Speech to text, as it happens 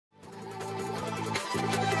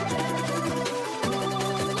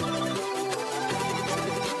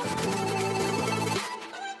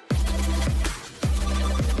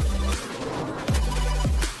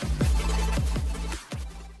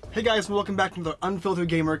Hey guys, welcome back to the Unfiltered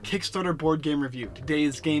Gamer Kickstarter board game review.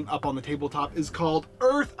 Today's game up on the tabletop is called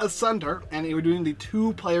Earth Asunder, and we're doing the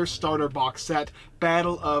two-player starter box set,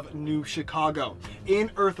 Battle of New Chicago.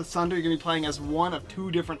 In Earth Asunder, you're going to be playing as one of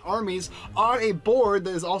two different armies on a board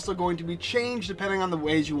that is also going to be changed depending on the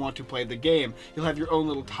ways you want to play the game. You'll have your own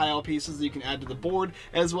little tile pieces that you can add to the board,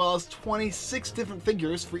 as well as 26 different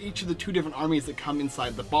figures for each of the two different armies that come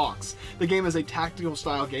inside the box. The game is a tactical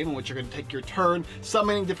style game in which you're going to take your turn,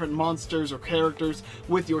 summoning different monsters or characters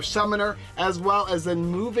with your summoner, as well as then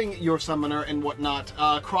moving your summoner and whatnot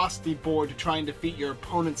across the board to try and defeat your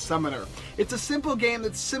opponent's summoner. It's a simple game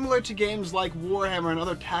that's similar to games like Warhammer and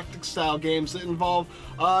other tactics style games that involve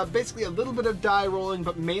basically a little bit of die rolling,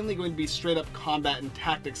 but mainly going to be straight up combat and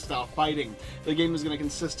tactics style fighting. The game is going to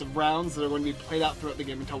consist of rounds that are going to be played out throughout the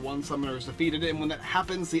game until one summoner is defeated, and when that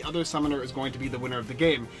happens, the other summoner is going to be the winner of the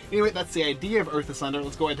game. Anyway, that's the idea of Earth Asunder.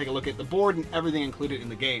 Let's go ahead and take a look at the board and everything included in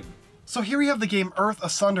the game. So here we have the game Earth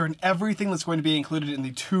Asunder and everything that's going to be included in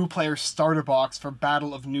the two-player starter box for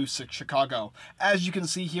Battle of New Chicago. As you can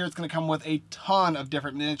see here, it's going to come with a ton of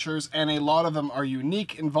different miniatures, and a lot of them are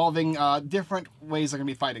unique, involving different ways they're going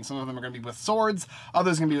to be fighting. Some of them are going to be with swords,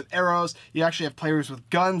 others are going to be with arrows. You actually have players with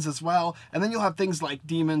guns as well, and then you'll have things like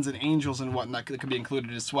demons and angels and whatnot that can be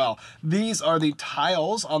included as well. These are the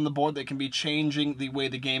tiles on the board that can be changing the way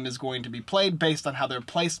the game is going to be played based on how they're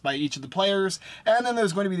placed by each of the players, and then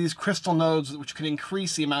there's going to be these crystal nodes which could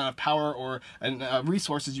increase the amount of power or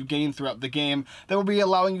resources you gain throughout the game that will be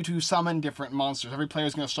allowing you to summon different monsters. Every player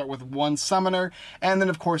is going to start with one summoner, and then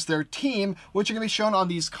of course their team, which are going to be shown on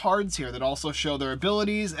these cards here that also show their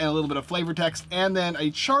abilities and a little bit of flavor text, and then a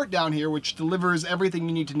chart down here which delivers everything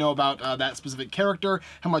you need to know about that specific character,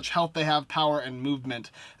 how much health they have, power, and movement.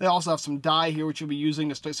 They also have some die here which you'll be using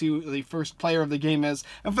to see who the first player of the game is,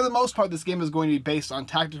 and for the most part this game is going to be based on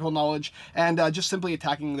tactical knowledge and just simply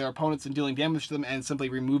attacking their opponents and dealing damage to them and simply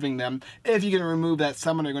removing them. If you can remove that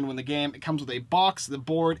summoner, you're going to win the game. It comes with a box, the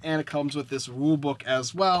board, and it comes with this rule book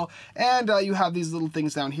as well. And you have these little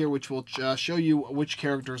things down here which will show you which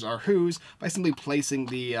characters are whose by simply placing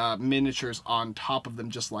the miniatures on top of them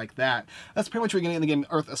just like that. That's pretty much what you're going to get in the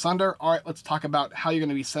game Earth Asunder. Alright, let's talk about how you're going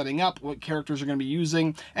to be setting up, what characters you're going to be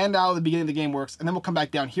using, and how the beginning of the game works. And then we'll come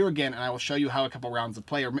back down here again and I will show you how a couple rounds of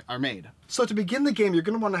play are made. So to begin the game, you're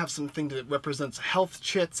going to want to have something that represents health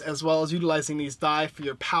chits, as well as utilizing these die for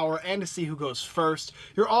your power and to see who goes first.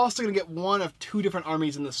 You're also going to get one of two different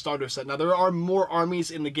armies in the starter set. Now there are more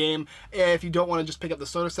armies in the game. If you don't want to just pick up the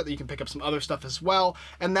starter set, you can pick up some other stuff as well,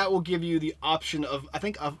 and that will give you the option of, I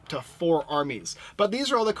think, up to 4 armies. But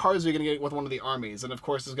these are all the cards you're going to get with one of the armies, and of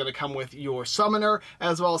course it's going to come with your summoner,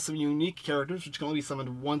 as well as some unique characters which can only be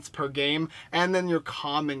summoned once per game, and then your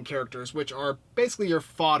common characters, which are basically your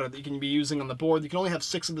fodder that you can be using on the board. You can only have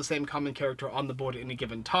 6 of the same common character on the board at any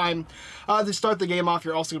given time. To start the game off,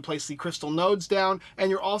 you're also going to place the crystal nodes down,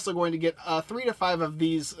 and you're also going to get 3 to 5 of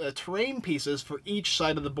these terrain pieces for each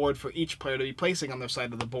side of the board for each player to be placing on their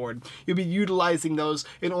side of the board. You'll be utilizing those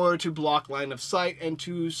in order to block line of sight and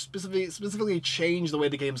to specifically change the way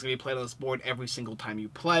the game is going to be played on this board every single time you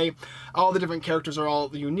play. All the different characters are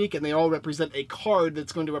all unique, and they all represent a card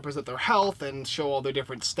that's going to represent their health and show all their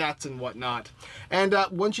different stats and whatnot. And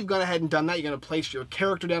once you've gone ahead and done that, you're going to place your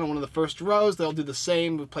character down on one of the first rows. They'll do the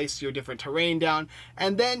same. We'll place your different terrain down,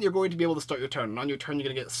 and then you're going to be able to start your turn. And on your turn, you're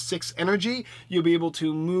going to get 6 energy. You'll be able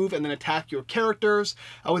to move and then attack your characters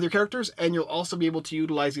with your characters, and you'll also be able to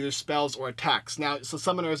utilize either spells or attacks. Now, so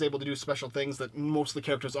Summoner is able to do special things that most of the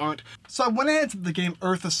characters aren't. So I went ahead to the game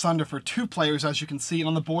Earth Asunder for 2 players, as you can see, and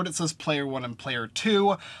on the board it says player 1 and player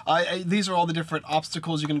 2. These are all the different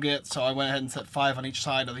obstacles you can get, so I went ahead and set 5 on each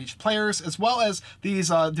side of each players, as well as these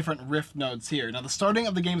different rift nodes here. Now the starting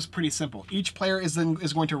of the game is pretty simple. Each player is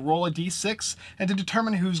going to roll a d6 and to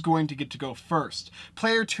determine who's going to get to go first.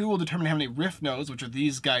 Player 2 will determine how many rift nodes, which are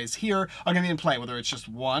these guys here, are going to be in play, whether it's just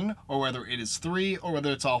 1, or whether it is 3, or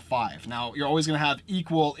whether it's all 5. Now you're always going to have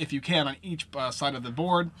equal, if you can, on each side of the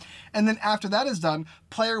board. And then after that is done,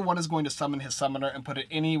 player 1 is going to summon his summoner and put it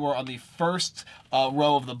anywhere on the first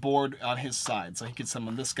row of the board on his side. So he could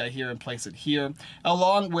summon this guy here and place it here,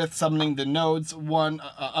 along with summoning the nodes 1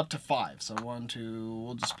 up to 5. So 1, 2,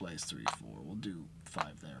 we'll just place 3, 4, we'll do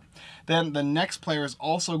 5 there. Then the next player is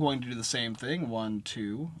also going to do the same thing, 1,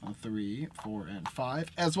 2, 3, 4, and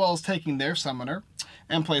 5, as well as taking their summoner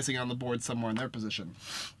and placing it on the board somewhere in their position.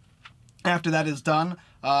 After that is done,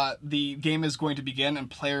 the game is going to begin and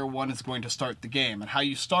player 1 is going to start the game. And how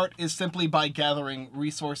you start is simply by gathering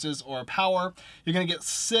resources or power. You're going to get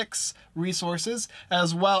 6 resources,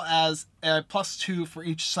 as well as +2 for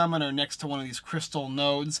each summoner next to one of these crystal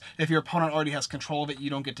nodes. If your opponent already has control of it, you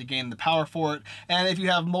don't get to gain the power for it. And if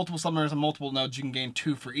you have multiple summoners and multiple nodes, you can gain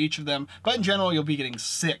 2 for each of them. But in general, you'll be getting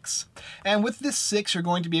 6. And with this 6, you're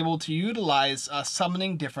going to be able to utilize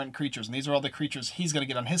summoning different creatures. And these are all the creatures he's going to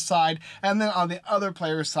get on his side. And then on the other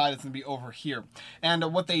player's side, it's going to be over here. And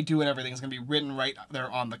what they do and everything is going to be written right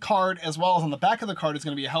there on the card, as well as on the back of the card is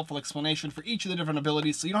going to be a helpful explanation for each of the different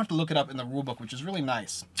abilities, so you don't have to look it up in the rulebook, which is really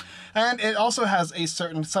nice. And it also has a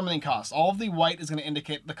certain summoning cost. All of the white is going to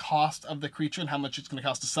indicate the cost of the creature and how much it's going to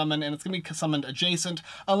cost to summon, and it's going to be summoned adjacent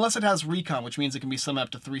unless it has recon, which means it can be summoned up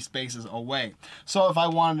to 3 spaces away. So if I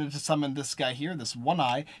wanted to summon this guy here, this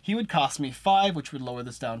One-Eye, he would cost me 5, which would lower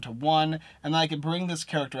this down to 1, and then I could bring this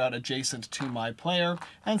character out adjacent to my player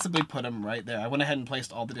and simply put him right there. I went ahead and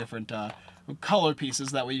placed all the different color pieces,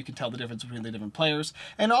 that way you can tell the difference between the different players.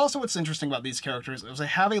 And also what's interesting about these characters is they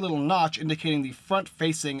have a little notch indicating the front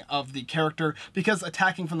facing of the character, because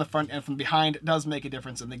attacking from the front and from behind does make a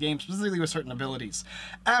difference in the game, specifically with certain abilities.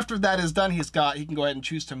 After that is done, he can go ahead and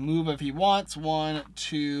choose to move if he wants. 1,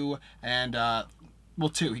 2, and well,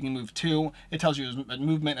 2. He can move 2. It tells you his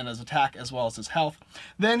movement and his attack as well as his health.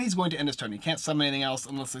 Then he's going to end his turn. He can't summon anything else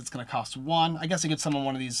unless it's going to cost 1. I guess he could summon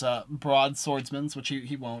one of these broadswordsmen, which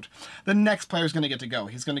he won't. The next player is going to get to go.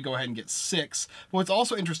 He's going to go ahead and get 6. But what's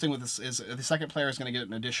also interesting with this is the second player is going to get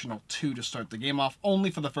an additional 2 to start the game off, only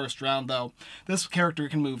for the first round though. This character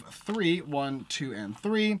can move 3, 1, 2, and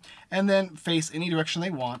 3, and then face any direction they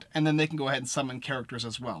want, and then they can go ahead and summon characters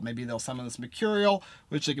as well. Maybe they'll summon this Mercurial,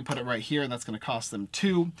 which they can put it right here, and that's going to cost them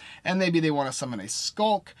 2, and maybe they want to summon a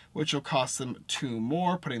Skulk, which will cost them 2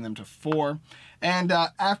 more, putting them to 4. And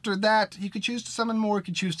after that, you could choose to summon more. You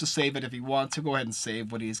could choose to save it if you want to. Go ahead and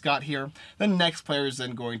save what he's got here. The next player is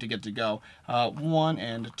then going to get to go 1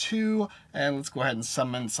 and 2, and let's go ahead and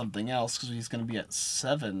summon something else, because he's going to be at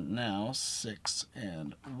 7 now. 6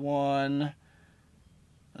 and 1.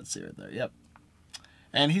 Let's see right there. Yep.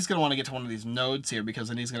 And he's going to want to get to one of these nodes here, because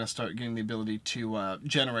then he's going to start getting the ability to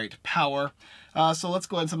generate power. So let's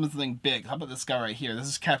go ahead and summon something big. How about this guy right here? This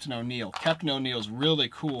is Captain O'Neill. Captain O'Neill is really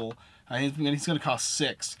cool. He's going to cost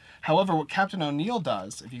 6. However, what Captain O'Neill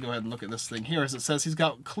does, if you go ahead and look at this thing here, is it says he's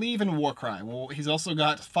got Cleave and Warcry. Well, he's also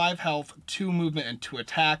got 5 health, 2 movement, and 2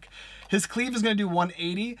 attack. His Cleave is going to do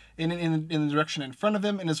 180 in the direction in front of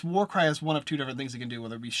him, and his Warcry has one of 2 different things he can do,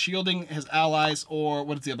 whether it be shielding his allies, or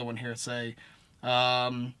what does the other one here say?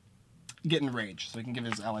 Get enraged, so he can give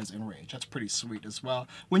his allies enrage. That's pretty sweet as well.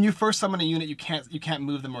 When you first summon a unit, you can't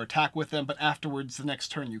move them or attack with them, but afterwards, the next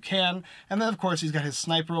turn, you can. And then, of course, he's got his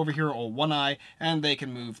sniper over here, or One-Eye, and they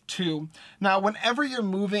can move 2. Now, whenever you're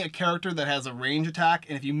moving a character that has a range attack,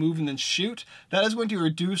 and if you move and then shoot, that is going to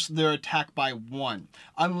reduce their attack by 1.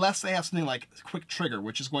 Unless they have something like Quick Trigger,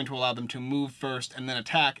 which is going to allow them to move first and then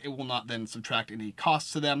attack, it will not then subtract any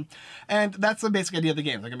costs to them. And that's the basic idea of the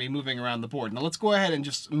game. They're going to be moving around the board. Now, let's go ahead and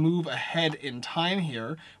just move ahead in time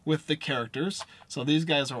here with the characters. So these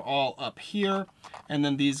guys are all up here, and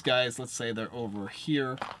then these guys, let's say they're over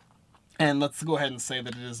here. And let's go ahead and say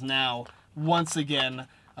that it is now, once again,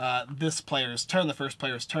 this player's turn, the first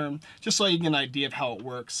player's turn, just so you get an idea of how it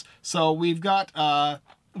works. So we've got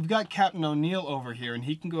Captain O'Neill over here, and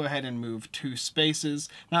he can go ahead and move 2 spaces.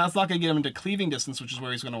 Now, it's not going to get him into cleaving distance, which is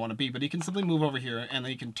where he's going to want to be, but he can simply move over here, and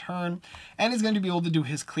then he can turn, and he's going to be able to do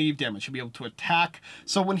his cleave damage. He'll be able to attack.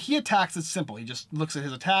 So when he attacks, it's simple. He just looks at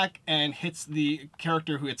his attack and hits the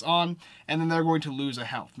character who it's on, and then they're going to lose a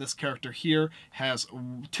health. This character here has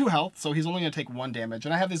 2 health, so he's only going to take 1 damage.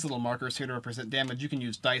 And I have these little markers here to represent damage. You can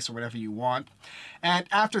use dice or whatever you want. And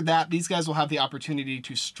after that, these guys will have the opportunity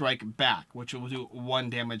to strike back, which will do 1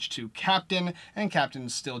 damage to Captain, and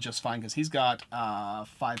Captain's still just fine because he's got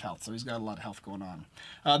 5 health, so he's got a lot of health going on.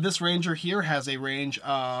 This Ranger here has a range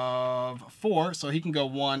of 4, so he can go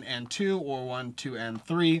 1 and 2, or 1, 2, and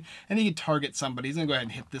 3, and he can target somebody. He's going to go ahead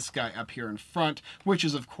and hit this guy up here in front, which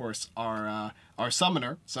is, of course, our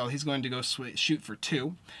summoner. So he's going to go shoot for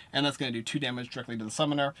 2, and that's going to do 2 damage directly to the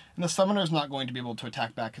summoner. And the summoner is not going to be able to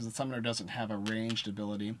attack back because the summoner doesn't have a ranged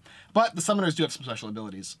ability. But the summoners do have some special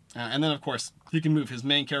abilities. And then, of course, he can move his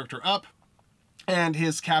main character up, And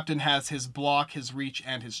his captain has his block, his reach,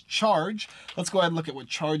 and his charge. Let's go ahead and look at what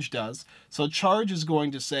charge does. So charge is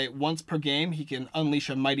going to say once per game, he can unleash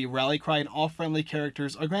a mighty rally cry, and all friendly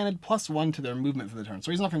characters are granted +1 to their movement for the turn.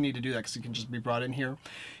 So he's not going to need to do that because he can just be brought in here.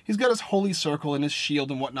 He's got his holy circle and his shield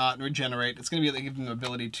and whatnot and regenerate. It's going to be able to give him the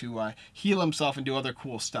ability to heal himself and do other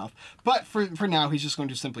cool stuff. But for now, he's just going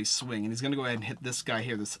to simply swing, and he's going to go ahead and hit this guy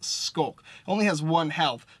here, this Skulk. Only has 1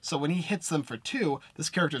 health, so when he hits them for 2, this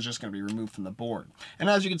character is just going to be removed from the board. And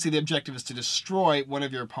as you can see, the objective is to destroy one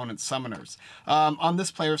of your opponent's summoners. On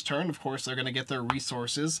this player's turn, of course, they're going to get their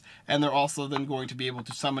resources, and they're also then going to be able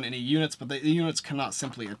to summon any units, but the units cannot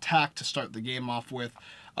simply attack to start the game off with.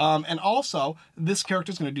 And also, this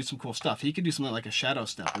character is going to do some cool stuff. He can do something like a shadow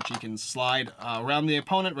step, which he can slide around the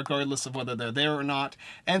opponent regardless of whether they're there or not,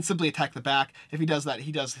 and simply attack the back. If he does that,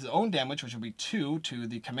 he does his own damage, which will be 2 to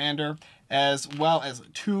the commander, as well as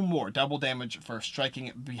 2 more double damage for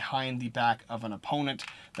striking behind the back of an opponent.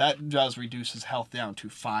 That does reduce his health down to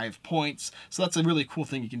 5 points, so that's a really cool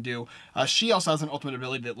thing you can do. She also has an ultimate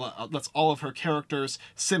ability that lets all of her characters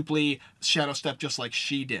simply shadow step just like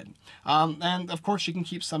she did. And of course, she can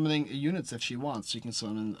keep summoning units if she wants. She can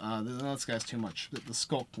summon, this guy's too much. The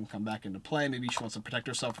Skulk can come back into play. Maybe she wants to protect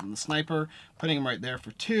herself from the sniper, putting him right there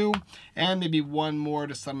for 2, and maybe 1 more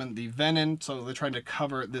to summon the Venom, so they're trying to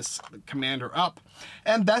cover this commander up.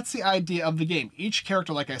 And that's the idea of the game. Each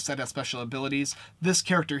character, like I said, has special abilities. This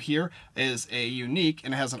character here is a unique,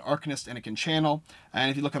 and it has an Arcanist and it can channel.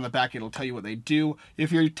 And if you look on the back, it'll tell you what they do.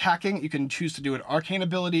 If you're attacking, you can choose to do an arcane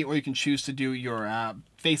ability, or you can choose to do your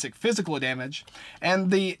basic physical damage.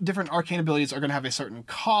 And the different arcane abilities are going to have a certain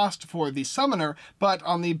cost for the summoner, but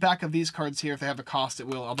on the back of these cards here, if they have a cost, it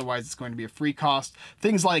will. Otherwise, it's going to be a free cost.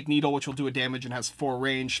 Things like Needle, which will do a damage and has 4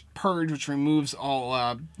 range, Purge, which removes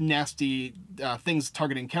all nasty things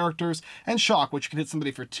targeting characters, and Shock, which can hit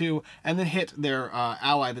somebody for 2, and then hit their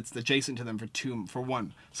ally that's adjacent to them for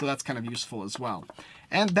 1. So that's kind of useful as well.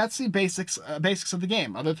 And that's the basics of the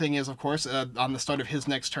game. Other thing is, of course, on the start of his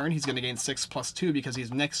next turn, he's going to gain 6+2 because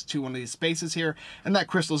he's next to one of these spaces here, and that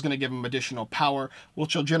crystal is going to give him additional power,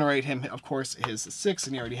 which will generate him, of course, his 6,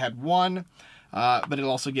 and he already had 1. But it'll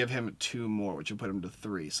also give him 2 more, which will put him to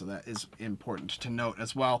 3, so that is important to note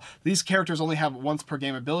as well. These characters only have once per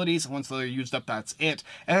game abilities. Once they're used up, that's it.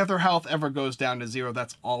 And if their health ever goes down to 0,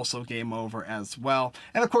 that's also game over as well.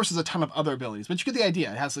 And of course, there's a ton of other abilities, but you get the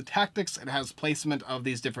idea. It has the tactics, it has placement of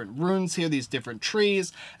these different runes here, these different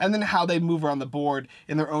trees, and then how they move around the board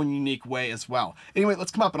in their own unique way as well. Anyway,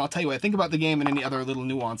 let's come up and I'll tell you what I think about the game and any other little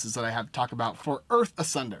nuances that I have to talk about for Earth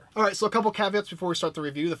Asunder. All right, so a couple caveats before we start the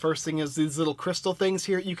review. The first thing is these little crystal things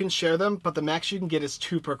here, you can share them, but the max you can get is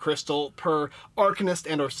 2 per crystal per Arcanist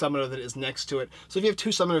and or Summoner that is next to it. So if you have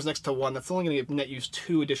 2 Summoners next to one, that's only going to net you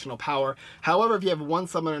 2 additional power. However, if you have 1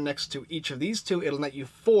 Summoner next to each of these 2, it'll net you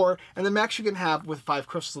 4, and the max you can have with 5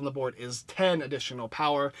 crystals on the board is 10 additional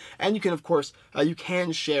power. And you can, of course, you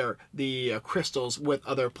can share the crystals with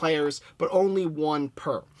other players, but only 1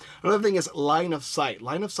 per. Another thing is line of sight.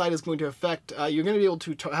 Line of sight is going to affect, you're going to be able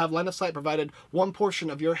to have line of sight provided one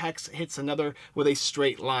portion of your hex hits another with a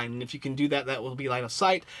straight line, and if you can do that, that will be line of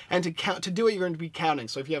sight. And to do it, you're going to be counting.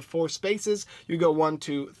 So if you have 4 spaces, you go 1,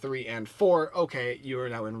 2, 3, and 4. Okay, you are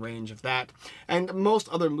now in range of that. And most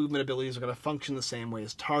other movement abilities are going to function the same way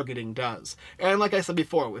as targeting does. And like I said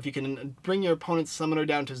before, if you can bring your opponent's summoner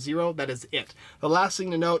down to 0, that is it. The last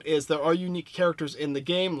thing to note is there are unique characters in the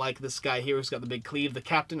game, like this guy here who's got the big cleave, the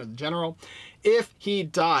captain or the general. If he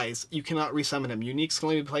dies, you cannot resummon him. Uniques can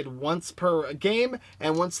only be played once per game,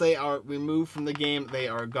 and once they are removed from the game, they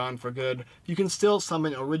are gone for good. You can still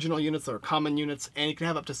summon original units or common units, and you can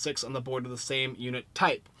have up to 6 on the board of the same unit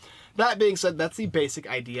type. That being said, that's the basic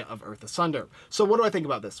idea of Earth Asunder. So what do I think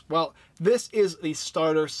about this? Well, this is the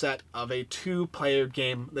starter set of a 2-player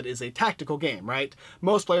game that is a tactical game, right?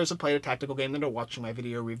 Most players have played a tactical game that are watching my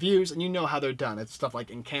video reviews, and you know how they're done. It's stuff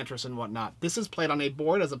like Enchantress and whatnot. This is played on a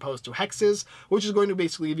board as opposed to hexes, which is going to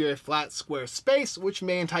basically give you a flat square space, which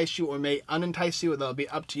may entice you or may unentice you. That'll be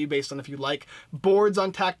up to you based on if you like boards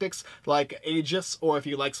on tactics like Aegis, or if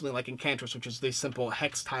you like something like Enchantress, which is the simple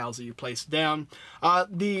hex tiles that you place down.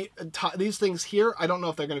 These things here, I don't know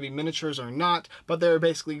if they're going to be miniatures or not, but they're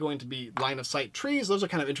basically going to be line of sight trees. Those are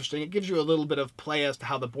kind of interesting. It gives you a little bit of play as to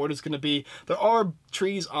how the board is going to be. There are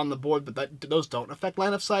trees on the board, but those don't affect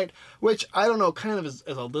line of sight, which I don't know, kind of is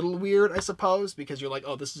a little weird, I suppose, because you're like,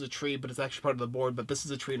 oh, this is a tree, but it's actually part of the board, but this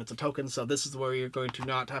is a tree and it's a token, so this is where you're going to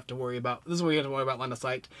not have to worry about, this is where you have to worry about line of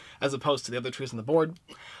sight, as opposed to the other trees on the board.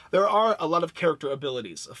 There are a lot of character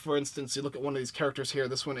abilities. For instance, you look at one of these characters here,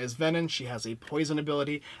 this one is Venom. She has a poison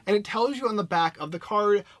ability, and it tells you on the back of the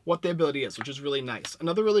card what the ability is, which is really nice.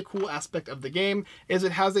 Another really cool aspect of the game is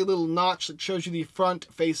it has a little notch that shows you the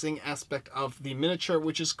front-facing aspect of the miniature,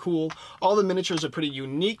 which is cool. All the miniatures are pretty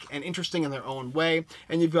unique and interesting in their own way,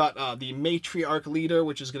 and you've got the matriarch leader,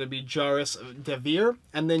 which is going to be Jairus Devere,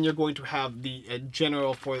 and then you're going to have the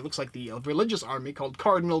general for, it looks like the religious army, called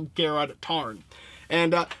Cardinal Gerard Tarn.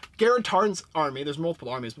 And Gerard Tarn's army, there's multiple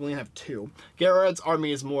armies, but we only have two. Gerard's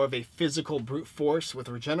army is more of a physical brute force with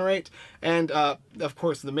regenerate, and of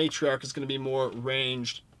course the matriarch is going to be more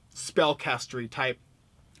ranged, spellcastery type.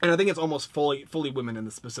 And I think it's almost fully women in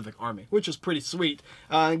the specific army, which is pretty sweet.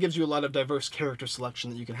 It gives you a lot of diverse character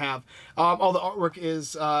selection that you can have. All the artwork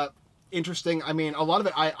is interesting. I mean, a lot of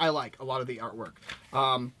it, I like a lot of the artwork.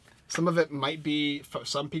 Some of it might be, for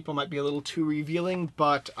some people might be a little too revealing,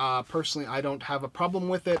 but personally I don't have a problem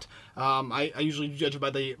with it. I usually judge it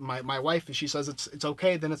by my wife. If she says it's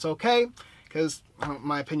okay, then it's okay. Because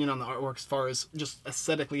my opinion on the artwork as far as just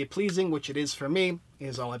aesthetically pleasing, which it is for me,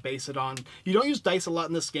 is all I base it on. You don't use dice a lot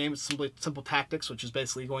in this game. It's simply simple tactics, which is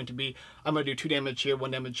basically going to be, I'm going to do 2 damage here,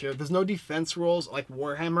 1 damage here. There's no defense rolls like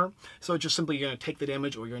Warhammer, so it's just simply you're going to take the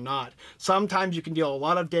damage or you're not. Sometimes you can deal a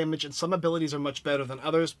lot of damage, and some abilities are much better than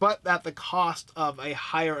others, but at the cost of a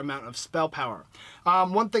higher amount of spell power.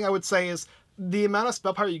 One thing I would say is, the amount of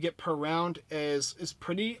spell power you get per round is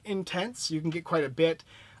pretty intense. You can get quite a bit.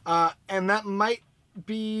 And that might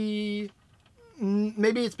be,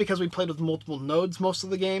 maybe it's because we played with multiple nodes most of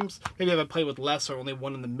the games. Maybe if I played with less or only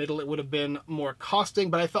one in the middle, it would have been more costing,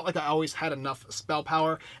 but I felt like I always had enough spell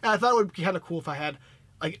power, and I thought it would be kind of cool if I had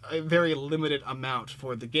like a very limited amount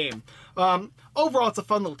for the game. Overall, it's a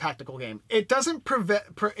fun little tactical game. It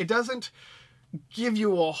doesn't give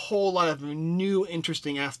you a whole lot of new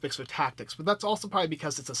interesting aspects for tactics, but that's also probably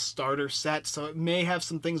because it's a starter set, so it may have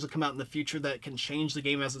some things that come out in the future that can change the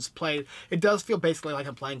game as it's played. It does feel basically like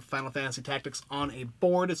I'm playing Final Fantasy Tactics on a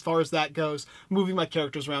board as far as that goes, moving my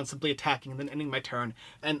characters around, simply attacking, and then ending my turn,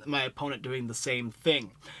 and my opponent doing the same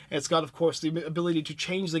thing. It's got, of course, the ability to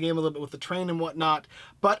change the game a little bit with the terrain and whatnot,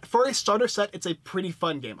 but for a starter set, it's a pretty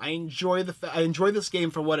fun game. I enjoy this game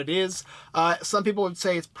for what it is. Some people would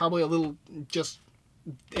say it's probably a little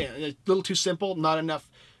a little too simple, not enough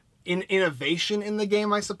innovation in the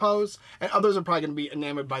game, I suppose. And others are probably going to be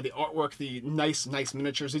enamored by the artwork, the nice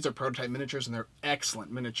miniatures. These are prototype miniatures, and they're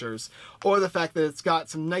excellent miniatures. Or the fact that it's got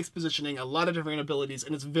some nice positioning, a lot of different abilities,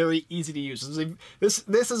 and it's very easy to use.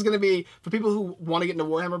 This is going to be for people who want to get into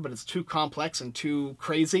Warhammer, but it's too complex and too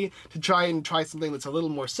crazy, to try something that's a little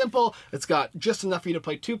more simple. It's got just enough for you to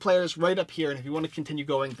play 2 players right up here, and if you want to continue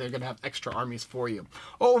going, they're going to have extra armies for you.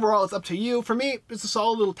 Overall, it's up to you. For me, it's a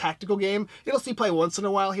solid little tactical game. You'll see play once in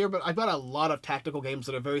a while here, but I've got a lot of tactical games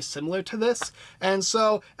that are very similar to this, and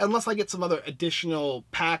so unless I get some other additional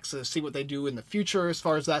packs to see what they do in the future as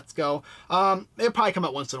far as that's go, it'll probably come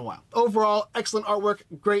out once in a while. Overall, excellent artwork,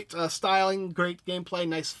 great styling, great gameplay,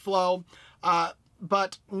 nice flow,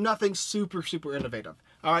 but nothing super innovative.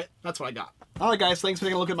 Alright, that's what I got. Alright guys, thanks for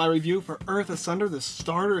taking a look at my review for Earth Asunder, the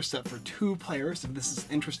starter set for 2 players. If this is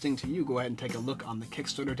interesting to you, go ahead and take a look on the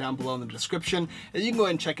Kickstarter down below in the description, and you can go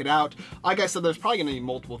ahead and check it out. Like I said, there's probably going to be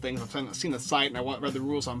multiple things. I've seen the site, and I read the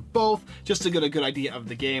rules on both, just to get a good idea of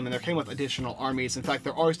the game, and there came with additional armies. In fact,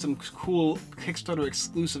 there are some cool Kickstarter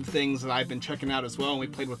exclusive things that I've been checking out as well, and we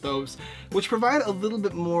played with those, which provide a little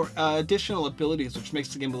bit more additional abilities, which makes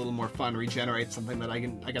the game a little more fun, regenerate something that I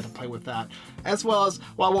got to play with that, as well as,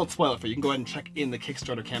 well, I won't spoil it for you. You can go ahead and check in the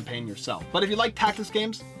Kickstarter campaign yourself. But if you like tactics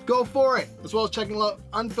games, go for it, as well as checking out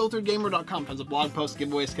unfilteredgamer.com. Tons of blog posts,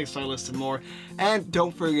 giveaways, Kickstarter lists, and more. And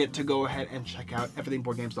don't forget to go ahead and check out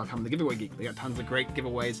everythingboardgames.com, the giveaway geek. They got tons of great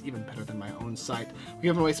giveaways, even better than my own site. We're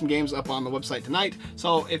giving away some games up on the website tonight,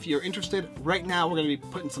 so if you're interested, right now we're going to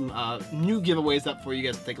be putting some new giveaways up for you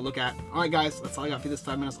guys to take a look at. Alright guys, that's all I got for you this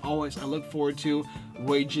time, and as always, I look forward to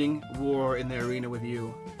waging war in the arena with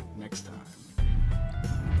you next time.